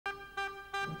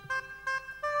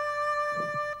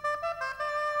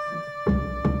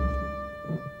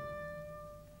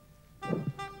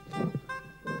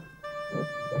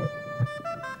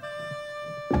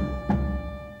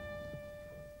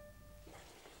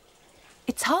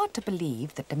It's hard to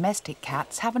believe that domestic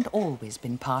cats haven't always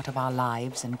been part of our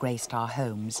lives and graced our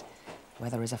homes,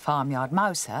 whether as a farmyard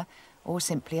mouser or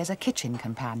simply as a kitchen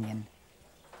companion.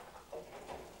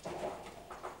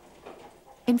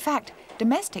 In fact,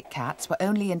 domestic cats were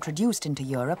only introduced into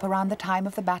Europe around the time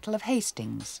of the Battle of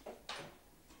Hastings.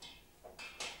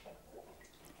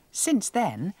 Since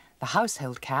then, the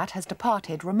household cat has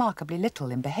departed remarkably little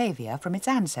in behaviour from its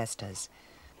ancestors.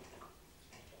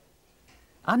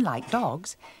 Unlike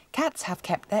dogs, cats have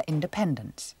kept their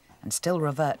independence and still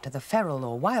revert to the feral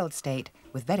or wild state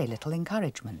with very little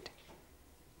encouragement.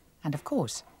 And of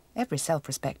course, every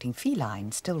self-respecting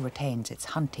feline still retains its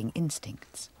hunting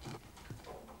instincts.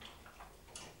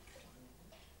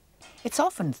 It's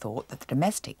often thought that the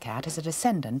domestic cat is a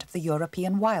descendant of the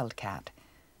European wildcat,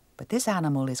 but this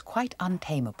animal is quite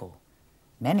untamable.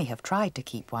 Many have tried to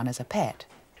keep one as a pet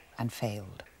and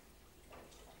failed.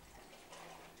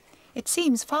 It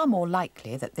seems far more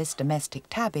likely that this domestic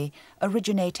tabby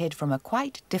originated from a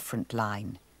quite different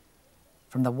line,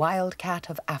 from the wildcat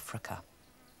of Africa.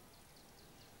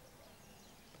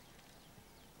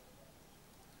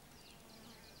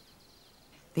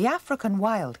 The African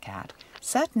wildcat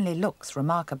certainly looks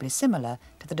remarkably similar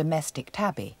to the domestic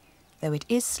tabby, though it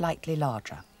is slightly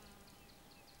larger.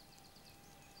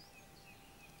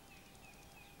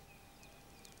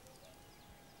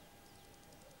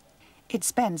 It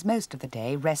spends most of the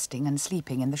day resting and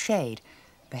sleeping in the shade,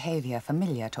 behaviour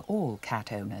familiar to all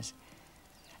cat owners.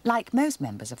 Like most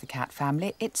members of the cat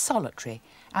family, it's solitary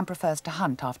and prefers to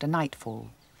hunt after nightfall.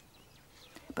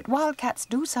 But wildcats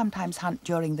do sometimes hunt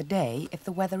during the day if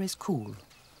the weather is cool.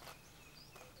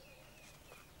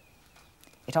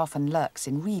 It often lurks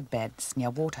in reed beds near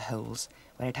waterholes,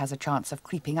 where it has a chance of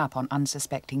creeping up on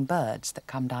unsuspecting birds that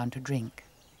come down to drink.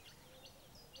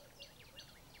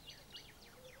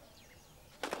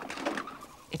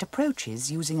 It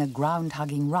approaches using a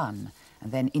ground-hugging run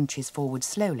and then inches forward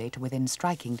slowly to within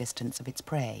striking distance of its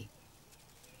prey.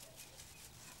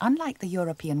 Unlike the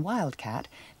European wildcat,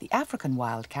 the African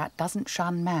wildcat doesn't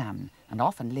shun man and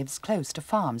often lives close to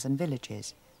farms and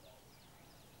villages.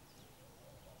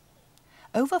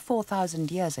 Over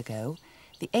 4,000 years ago,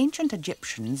 the ancient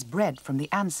Egyptians bred from the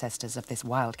ancestors of this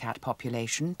wildcat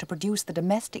population to produce the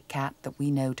domestic cat that we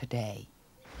know today.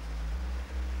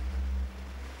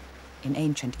 In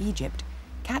ancient Egypt,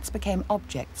 cats became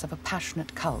objects of a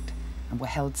passionate cult and were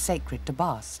held sacred to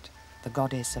Bast, the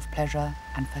goddess of pleasure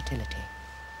and fertility.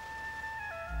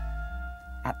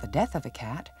 At the death of a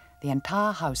cat, the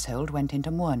entire household went into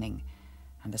mourning,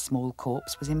 and the small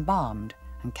corpse was embalmed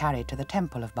and carried to the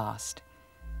temple of Bast.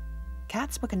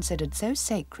 Cats were considered so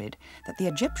sacred that the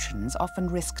Egyptians often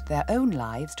risked their own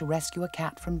lives to rescue a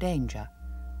cat from danger.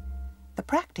 The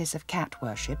practice of cat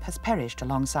worship has perished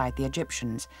alongside the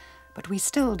Egyptians, but we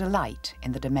still delight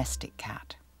in the domestic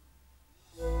cat.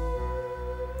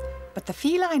 But the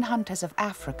feline hunters of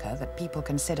Africa that people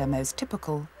consider most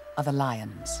typical are the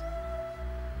lions.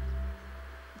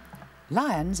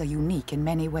 Lions are unique in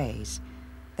many ways.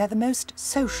 They're the most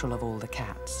social of all the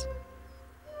cats.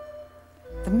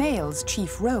 The male's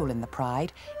chief role in the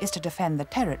pride is to defend the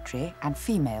territory and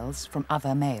females from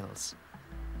other males.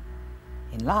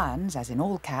 In lions, as in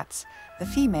all cats, the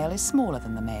female is smaller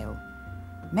than the male.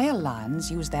 Male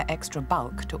lions use their extra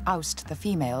bulk to oust the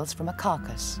females from a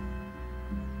carcass.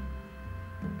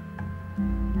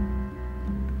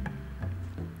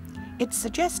 It's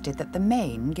suggested that the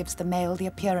mane gives the male the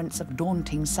appearance of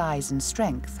daunting size and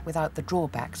strength without the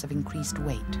drawbacks of increased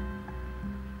weight.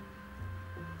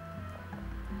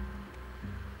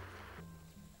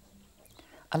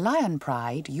 A lion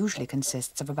pride usually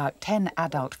consists of about 10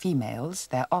 adult females,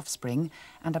 their offspring,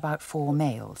 and about 4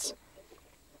 males.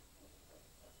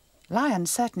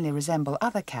 Lions certainly resemble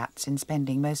other cats in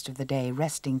spending most of the day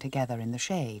resting together in the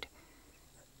shade.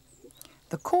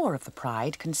 The core of the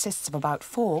pride consists of about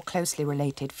 4 closely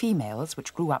related females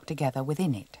which grew up together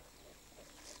within it.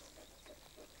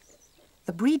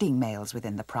 The breeding males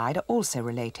within the pride are also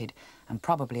related and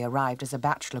probably arrived as a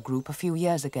bachelor group a few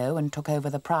years ago and took over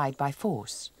the pride by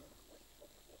force.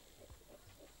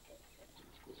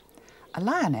 A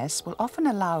lioness will often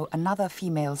allow another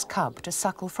female's cub to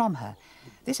suckle from her.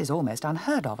 This is almost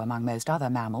unheard of among most other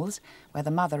mammals, where the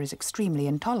mother is extremely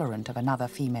intolerant of another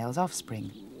female's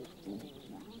offspring.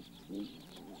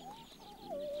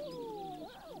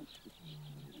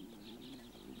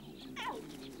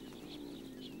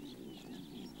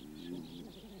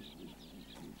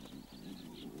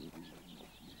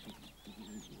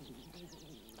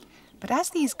 But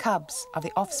as these cubs are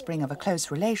the offspring of a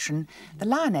close relation, the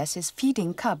lioness is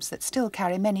feeding cubs that still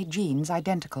carry many genes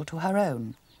identical to her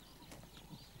own.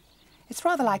 It's It's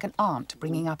rather like an aunt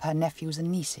bringing up her nephews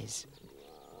and nieces.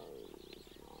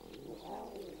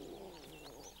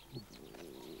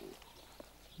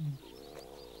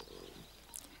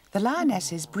 The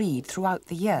lionesses breed throughout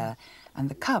the year, and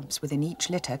the cubs within each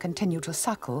litter continue to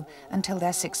suckle until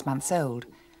they're 6 months old.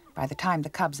 By the time the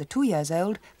cubs are 2 years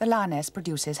old, the lioness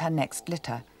produces her next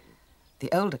litter.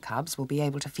 The older cubs will be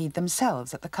able to feed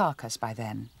themselves at the carcass by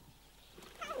then.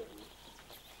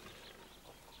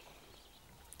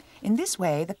 In this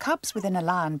way, the cubs within a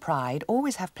lion pride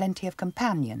always have plenty of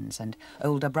companions and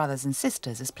older brothers and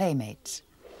sisters as playmates.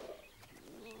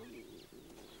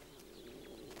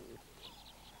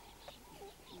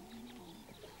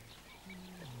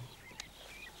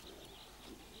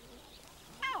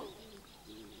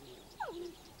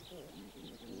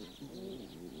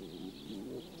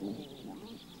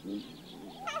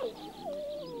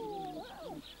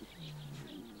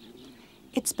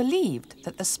 It's believed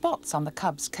that the spots on the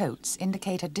cubs' coats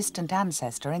indicate a distant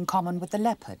ancestor in common with the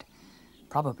leopard,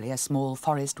 probably a small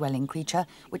forest-dwelling creature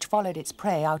which followed its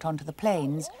prey out onto the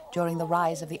plains during the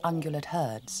rise of the ungulate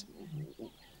herds.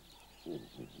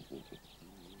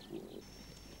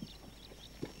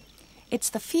 It's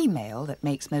the female that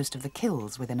makes most of the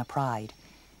kills within a pride.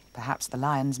 Perhaps the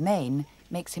lion's mane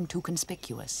makes him too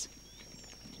conspicuous.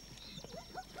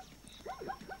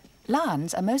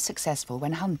 Lions are most successful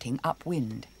when hunting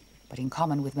upwind, but in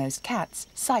common with most cats,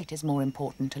 sight is more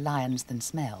important to lions than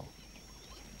smell.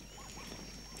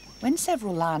 When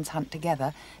several lions hunt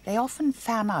together, they often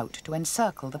fan out to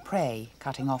encircle the prey,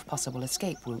 cutting off possible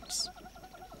escape routes.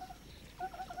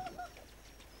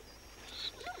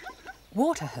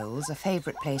 Waterholes are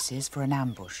favourite places for an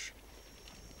ambush.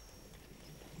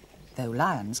 Though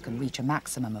lions can reach a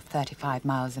maximum of 35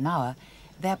 miles an hour,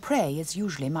 their prey is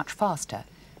usually much faster,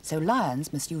 so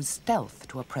lions must use stealth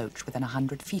to approach within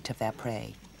 100 feet of their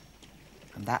prey.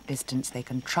 From that distance they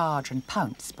can charge and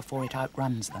pounce before it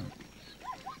outruns them.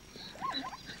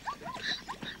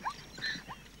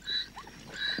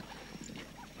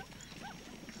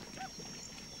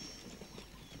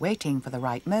 Waiting for the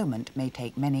right moment may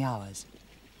take many hours.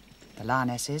 The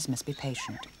lionesses must be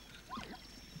patient.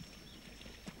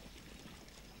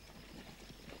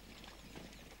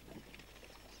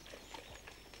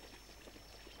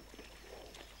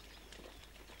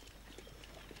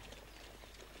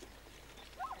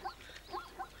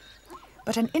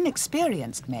 But an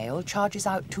inexperienced male charges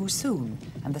out too soon,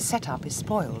 and the setup is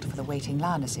spoiled for the waiting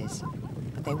lionesses.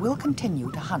 But they will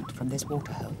continue to hunt from this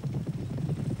waterhole.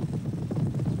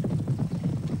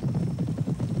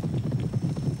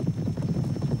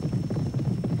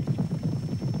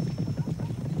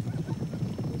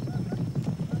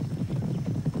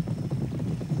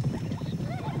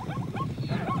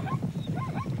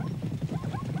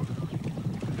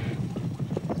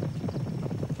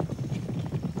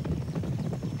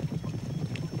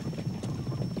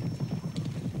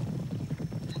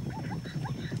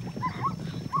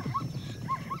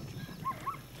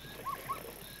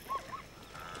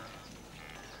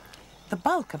 The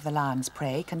bulk of the lion's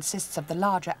prey consists of the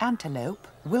larger antelope,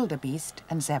 wildebeest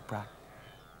and zebra.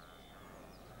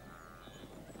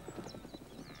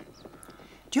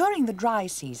 During the dry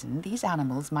season, these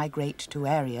animals migrate to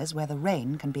areas where the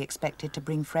rain can be expected to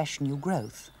bring fresh new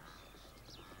growth.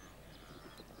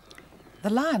 The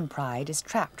lion pride is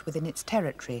trapped within its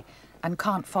territory and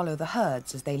can't follow the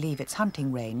herds as they leave its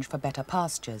hunting range for better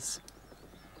pastures.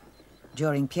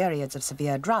 During periods of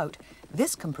severe drought,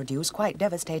 this can produce quite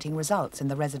devastating results in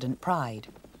the resident pride.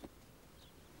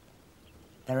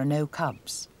 There are no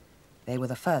cubs. They were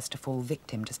the first to fall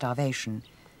victim to starvation,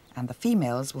 and the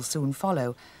females will soon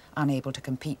follow, unable to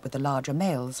compete with the larger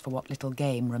males for what little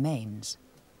game remains.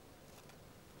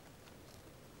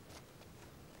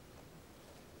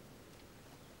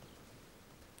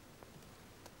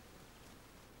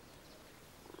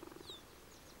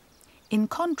 In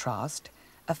contrast,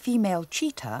 a female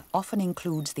cheetah often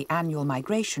includes the annual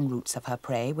migration routes of her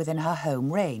prey within her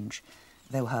home range,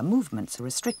 though her movements are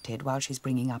restricted while she's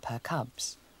bringing up her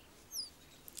cubs.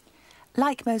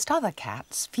 Like most other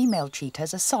cats, female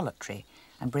cheetahs are solitary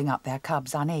and bring up their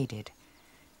cubs unaided.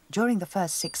 During the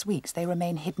first 6 weeks, they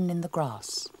remain hidden in the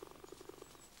grass.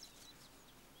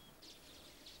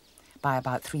 By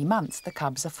about 3 months, the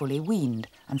cubs are fully weaned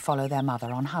and follow their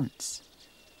mother on hunts.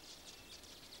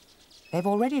 They've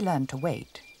already learned to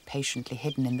wait, patiently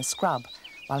hidden in the scrub,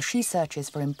 while she searches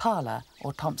for impala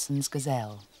or Thompson's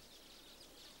gazelle.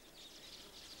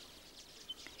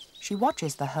 She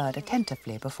watches the herd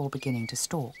attentively before beginning to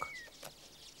stalk.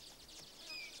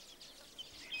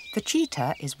 The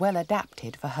cheetah is well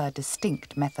adapted for her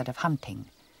distinct method of hunting.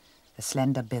 The The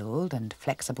slender build and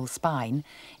flexible spine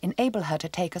enable her to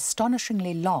take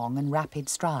astonishingly long and rapid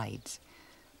strides.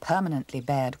 Permanently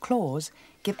bared claws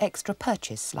give extra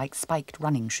purchase like spiked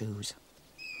running shoes.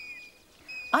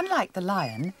 Unlike the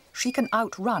lion, she can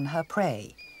outrun her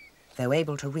prey. Though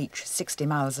able to reach 60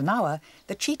 miles an hour,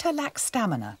 the cheetah lacks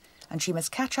stamina, and she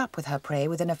must catch up with her prey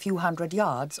within a few hundred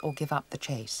yards or give up the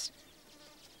chase.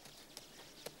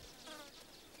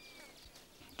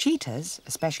 Cheetahs,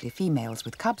 especially females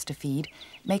with cubs to feed,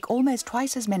 make almost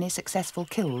twice as many successful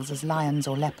kills as lions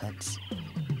or leopards.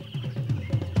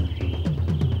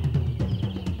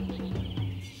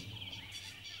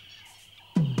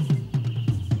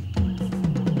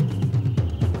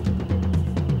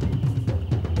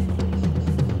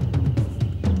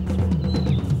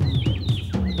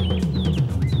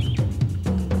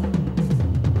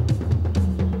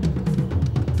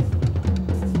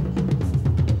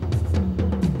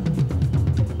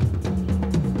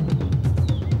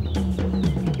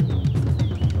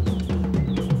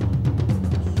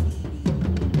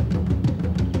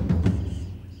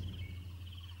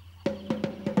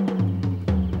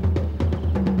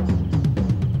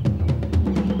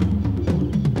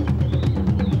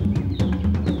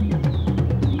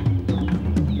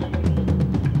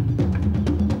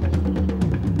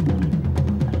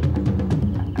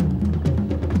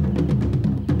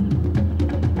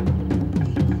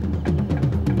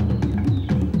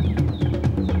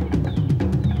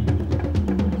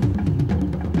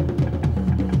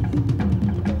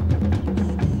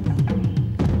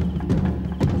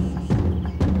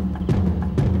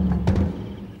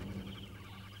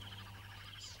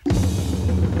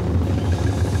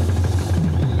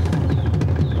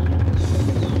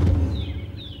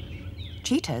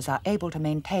 Cheetahs are able to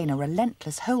maintain a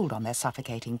relentless hold on their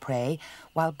suffocating prey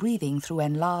while breathing through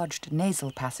enlarged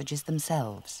nasal passages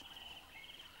themselves.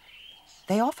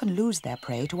 They often lose their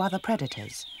prey to other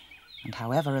predators, and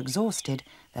however exhausted,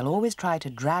 they'll always try to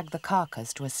drag the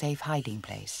carcass to a safe hiding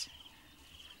place.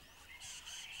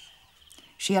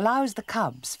 She allows the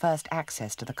cubs first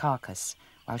access to the carcass,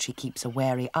 while she keeps a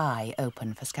wary eye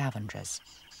open for scavengers.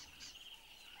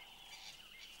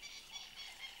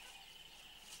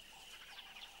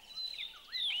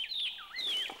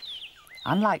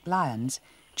 Unlike lions,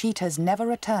 cheetahs never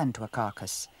return to a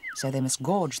carcass, so they must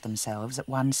gorge themselves at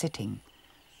one sitting.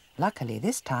 Luckily,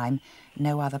 this time,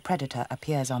 no other predator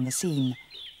appears on the scene,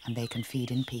 and they can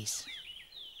feed in peace.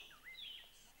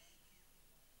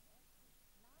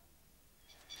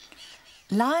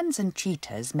 Lions and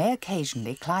cheetahs may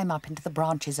occasionally climb up into the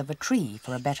branches of a tree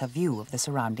for a better view of the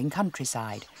surrounding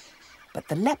countryside, but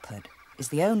the leopard is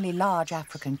the only large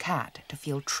African cat to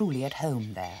feel truly at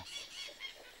home there.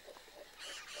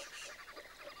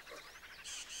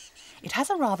 It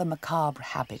has a rather macabre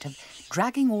habit of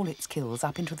dragging all its kills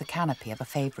up into the canopy of a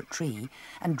favourite tree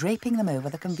and draping them over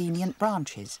the convenient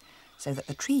branches, so that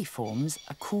the tree forms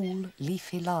a cool,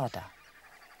 leafy larder.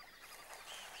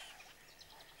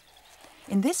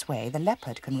 In this way, the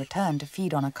leopard can return to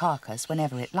feed on a carcass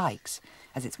whenever it likes,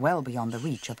 as it's well beyond the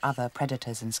reach of other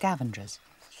predators and scavengers.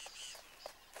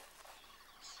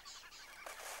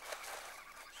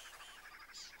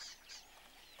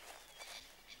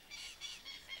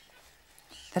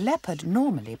 The leopard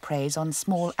normally preys on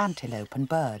small antelope and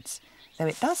birds, though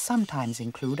it does sometimes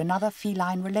include another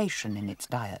feline relation in its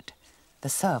diet, the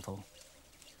serval.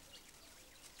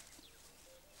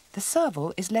 The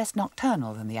serval is less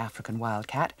nocturnal than the African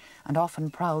wildcat and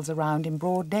often prowls around in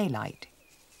broad daylight.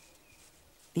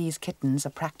 These kittens are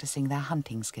practicing their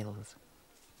hunting skills.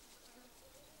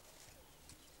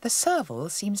 The serval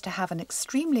seems to have an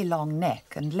extremely long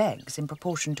neck and legs in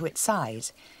proportion to its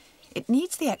size. It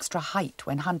needs the extra height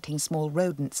when hunting small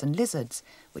rodents and lizards,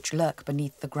 which lurk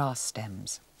beneath the grass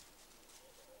stems.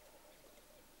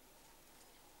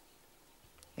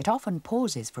 It often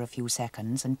pauses for a few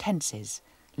seconds and tenses,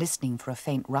 listening for a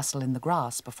faint rustle in the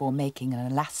grass before making an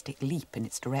elastic leap in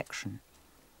its direction.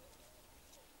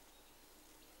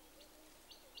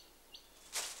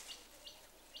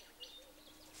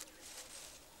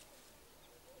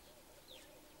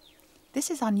 This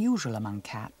is unusual among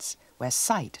cats, where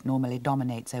sight normally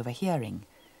dominates over hearing.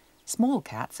 Small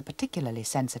cats are particularly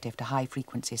sensitive to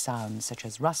high-frequency sounds such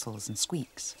as rustles and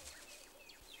squeaks.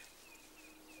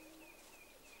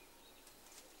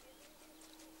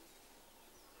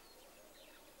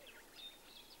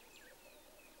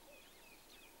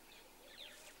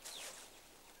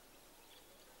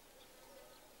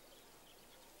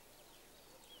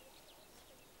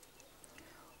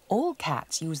 All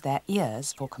cats use their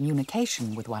ears for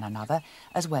communication with one another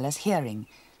as well as hearing,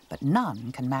 but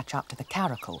none can match up to the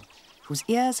caracal, whose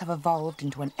ears have evolved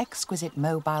into an exquisite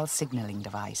mobile signalling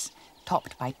device,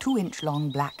 topped by 2-inch-long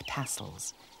black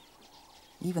tassels.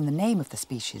 Even the name of the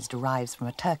species derives from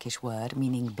a Turkish word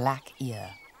meaning black ear.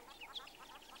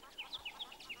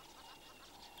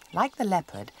 Like the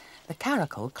leopard, the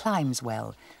caracal climbs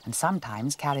well and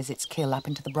sometimes carries its kill up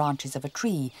into the branches of a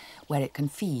tree where it can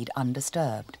feed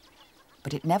undisturbed.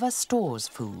 But it never stores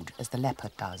food as the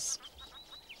leopard does.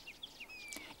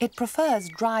 It prefers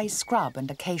dry scrub and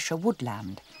acacia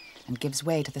woodland and gives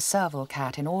way to the serval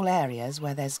cat in all areas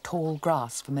where there's tall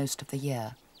grass for most of the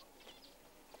year.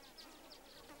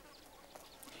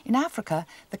 In Africa,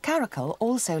 the caracal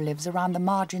also lives around the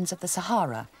margins of the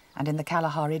Sahara and in the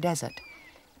Kalahari Desert.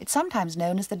 It's sometimes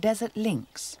known as the desert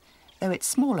lynx, though it's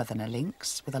smaller than a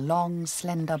lynx with a long,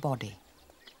 slender body.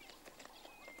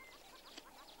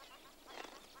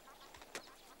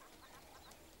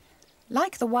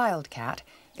 Like the wildcat,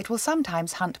 it will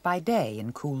sometimes hunt by day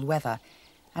in cool weather,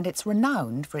 and it's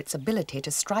renowned for its ability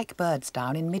to strike birds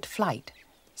down in mid-flight,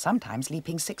 sometimes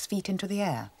leaping 6 feet into the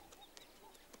air.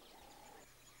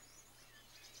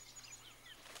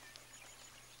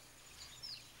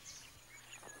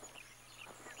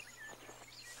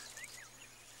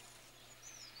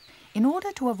 In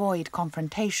order to avoid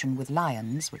confrontation with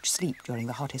lions, which sleep during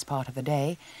the hottest part of the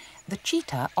day, the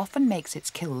cheetah often makes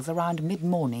its kills around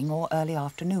mid-morning or early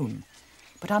afternoon.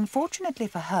 But unfortunately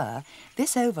for her,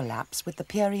 this overlaps with the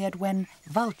period when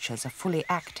vultures are fully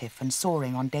active and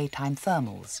soaring on daytime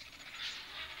thermals.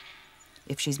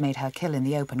 If she's made her kill in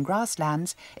the open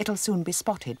grasslands, it'll soon be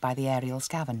spotted by the aerial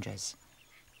scavengers.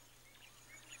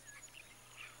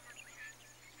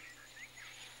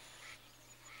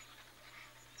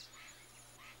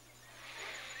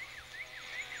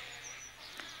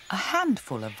 A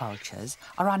handful of vultures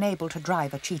are unable to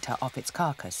drive a cheetah off its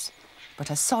carcass, but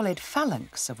a solid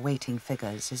phalanx of waiting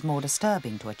figures is more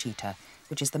disturbing to a cheetah,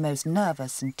 which is the most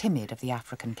nervous and timid of the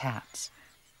African cats.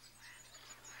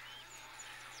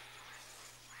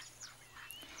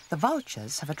 The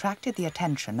vultures have attracted the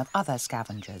attention of other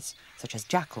scavengers, such as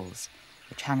jackals,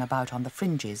 which hang about on the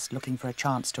fringes looking for a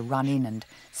chance to run in and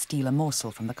steal a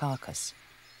morsel from the carcass.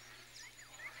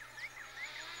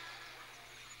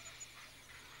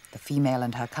 The female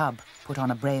and her cub put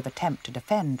on a brave attempt to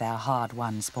defend their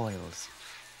hard-won spoils.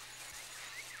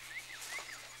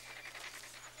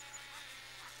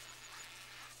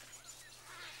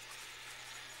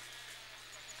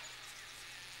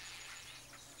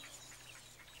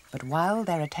 But while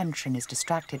their attention is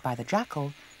distracted by the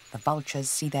jackal, the vultures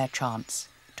see their chance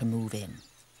to move in.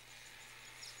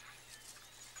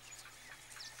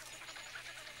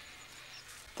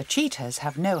 The cheetahs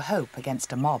have no hope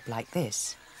against a mob like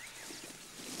this.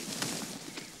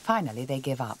 Finally, they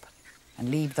give up and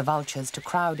leave the vultures to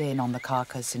crowd in on the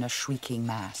carcass in a shrieking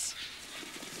mass.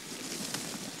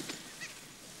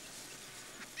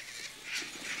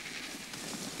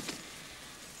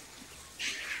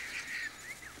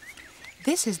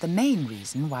 This is the main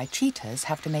reason why cheetahs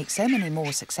have to make so many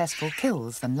more successful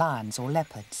kills than lions or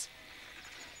leopards.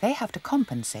 They have to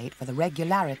compensate for the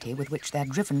regularity with which they're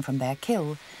driven from their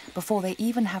kill before they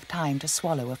even have time to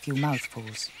swallow a few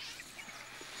mouthfuls.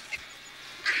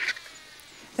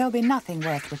 There'll be nothing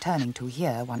worth returning to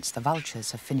here once the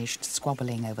vultures have finished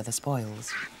squabbling over the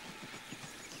spoils.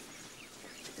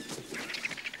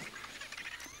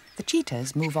 The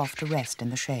cheetahs move off to rest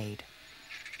in the shade.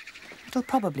 It'll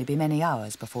probably be many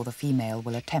hours before the female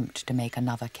will attempt to make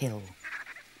another kill.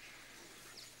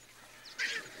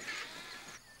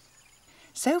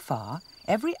 So far,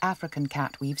 every African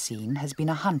cat we've seen has been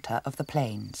a hunter of the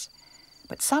plains.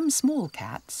 But some small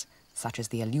cats, such as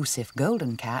the elusive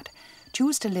golden cat,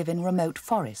 choose to live in remote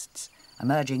forests,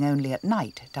 emerging only at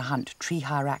night to hunt tree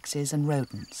hyraxes and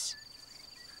rodents.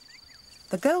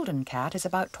 The golden cat is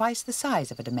about twice the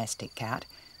size of a domestic cat,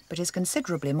 but is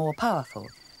considerably more powerful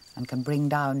and can bring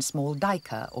down small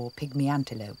duiker or pygmy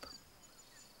antelope.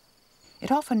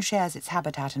 It often shares its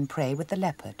habitat and prey with the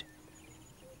leopard.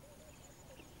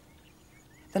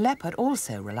 The leopard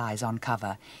also relies on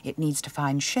cover. It needs to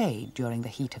find shade during the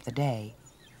heat of the day.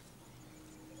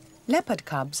 Leopard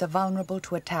cubs are vulnerable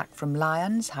to attack from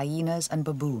lions, hyenas and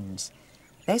baboons.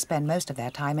 They spend most of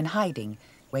their time in hiding,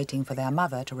 waiting for their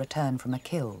mother to return from a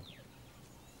kill.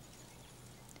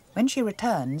 When she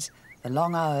returns, the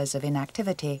long hours of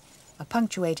inactivity are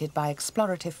punctuated by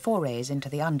explorative forays into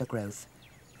the undergrowth,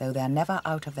 though they're never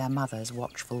out of their mother's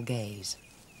watchful gaze.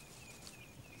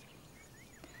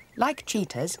 Like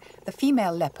cheetahs, the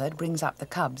female leopard brings up the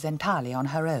cubs entirely on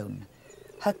her own.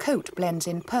 Her coat blends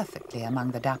in perfectly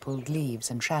among the dappled leaves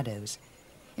and shadows.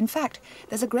 In fact,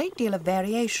 there's a great deal of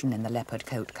variation in the leopard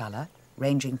coat colour,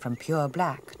 ranging from pure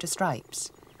black to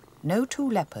stripes. No two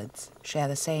leopards share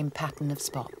the same pattern of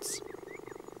spots.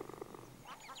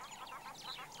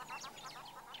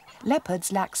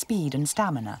 Leopards lack speed and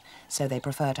stamina, so they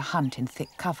prefer to hunt in thick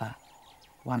cover.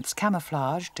 Once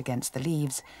camouflaged against the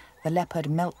leaves, the leopard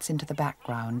melts into the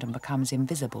background and becomes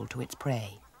invisible to its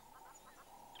prey.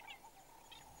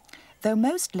 Though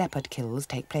most leopard kills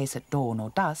take place at dawn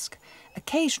or dusk,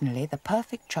 occasionally the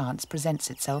perfect chance presents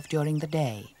itself during the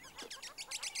day.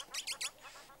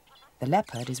 The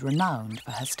leopard is renowned for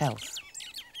her stealth.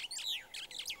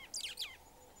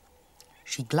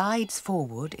 She glides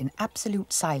forward in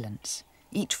absolute silence,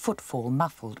 each footfall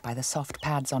muffled by the soft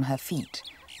pads on her feet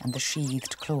and the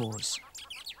sheathed claws.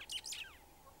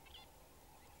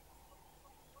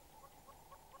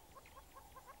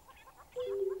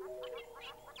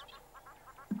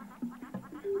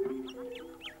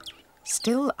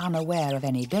 Still unaware of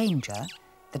any danger,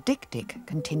 the dik-dik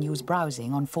continues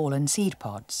browsing on fallen seed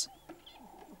pods.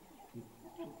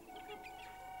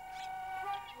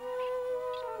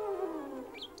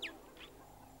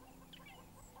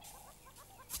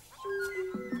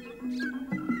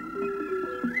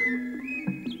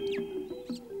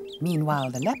 Meanwhile,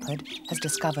 the leopard has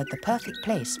discovered the perfect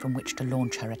place from which to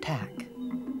launch her attack.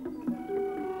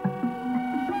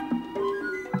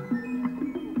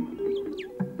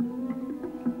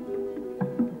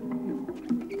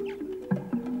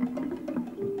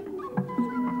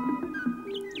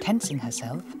 Tensing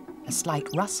herself, a slight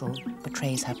rustle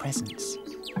betrays her presence.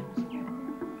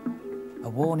 A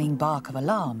warning bark of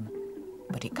alarm,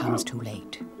 but it comes too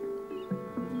late.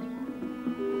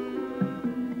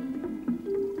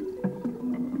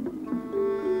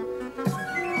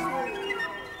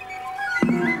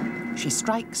 She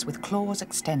strikes with claws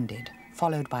extended,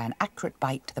 followed by an accurate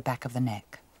bite to the back of the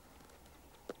neck.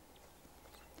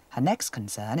 Her next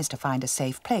concern is to find a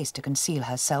safe place to conceal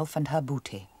herself and her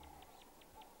booty.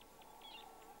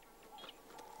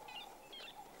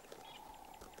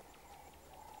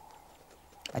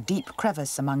 A deep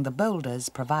crevice among the boulders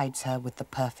provides her with the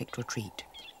perfect retreat.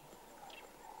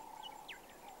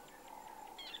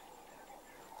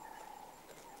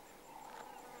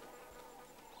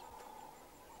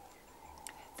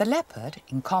 The leopard,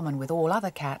 in common with all other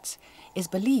cats, is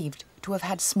believed to have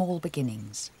had small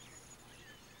beginnings.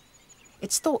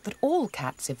 It's thought that all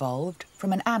cats evolved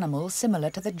from an animal similar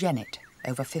to the genet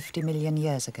over 50 million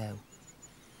years ago.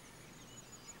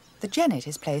 The genet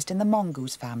is placed in the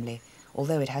mongoose family,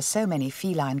 although it has so many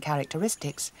feline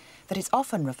characteristics that it's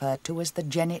often referred to as the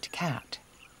genet cat.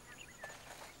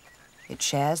 It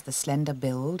shares the slender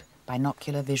build,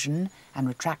 binocular vision, and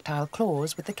retractile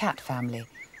claws with the cat family,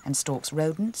 and stalks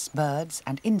rodents, birds,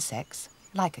 and insects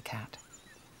like a cat.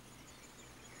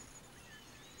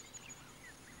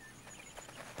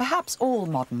 Perhaps all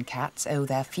modern cats owe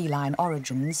their feline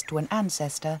origins to an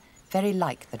ancestor very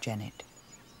like the genet.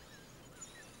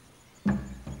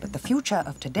 But the future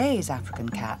of today's African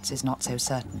cats is not so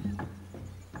certain.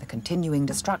 The continuing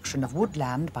destruction of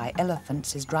woodland by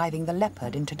elephants is driving the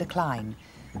leopard into decline,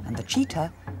 and the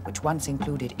cheetah, which once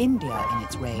included India in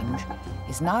its range,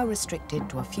 is now restricted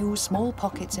to a few small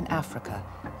pockets in Africa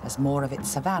as more of its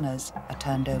savannas are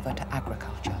turned over to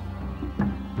agriculture.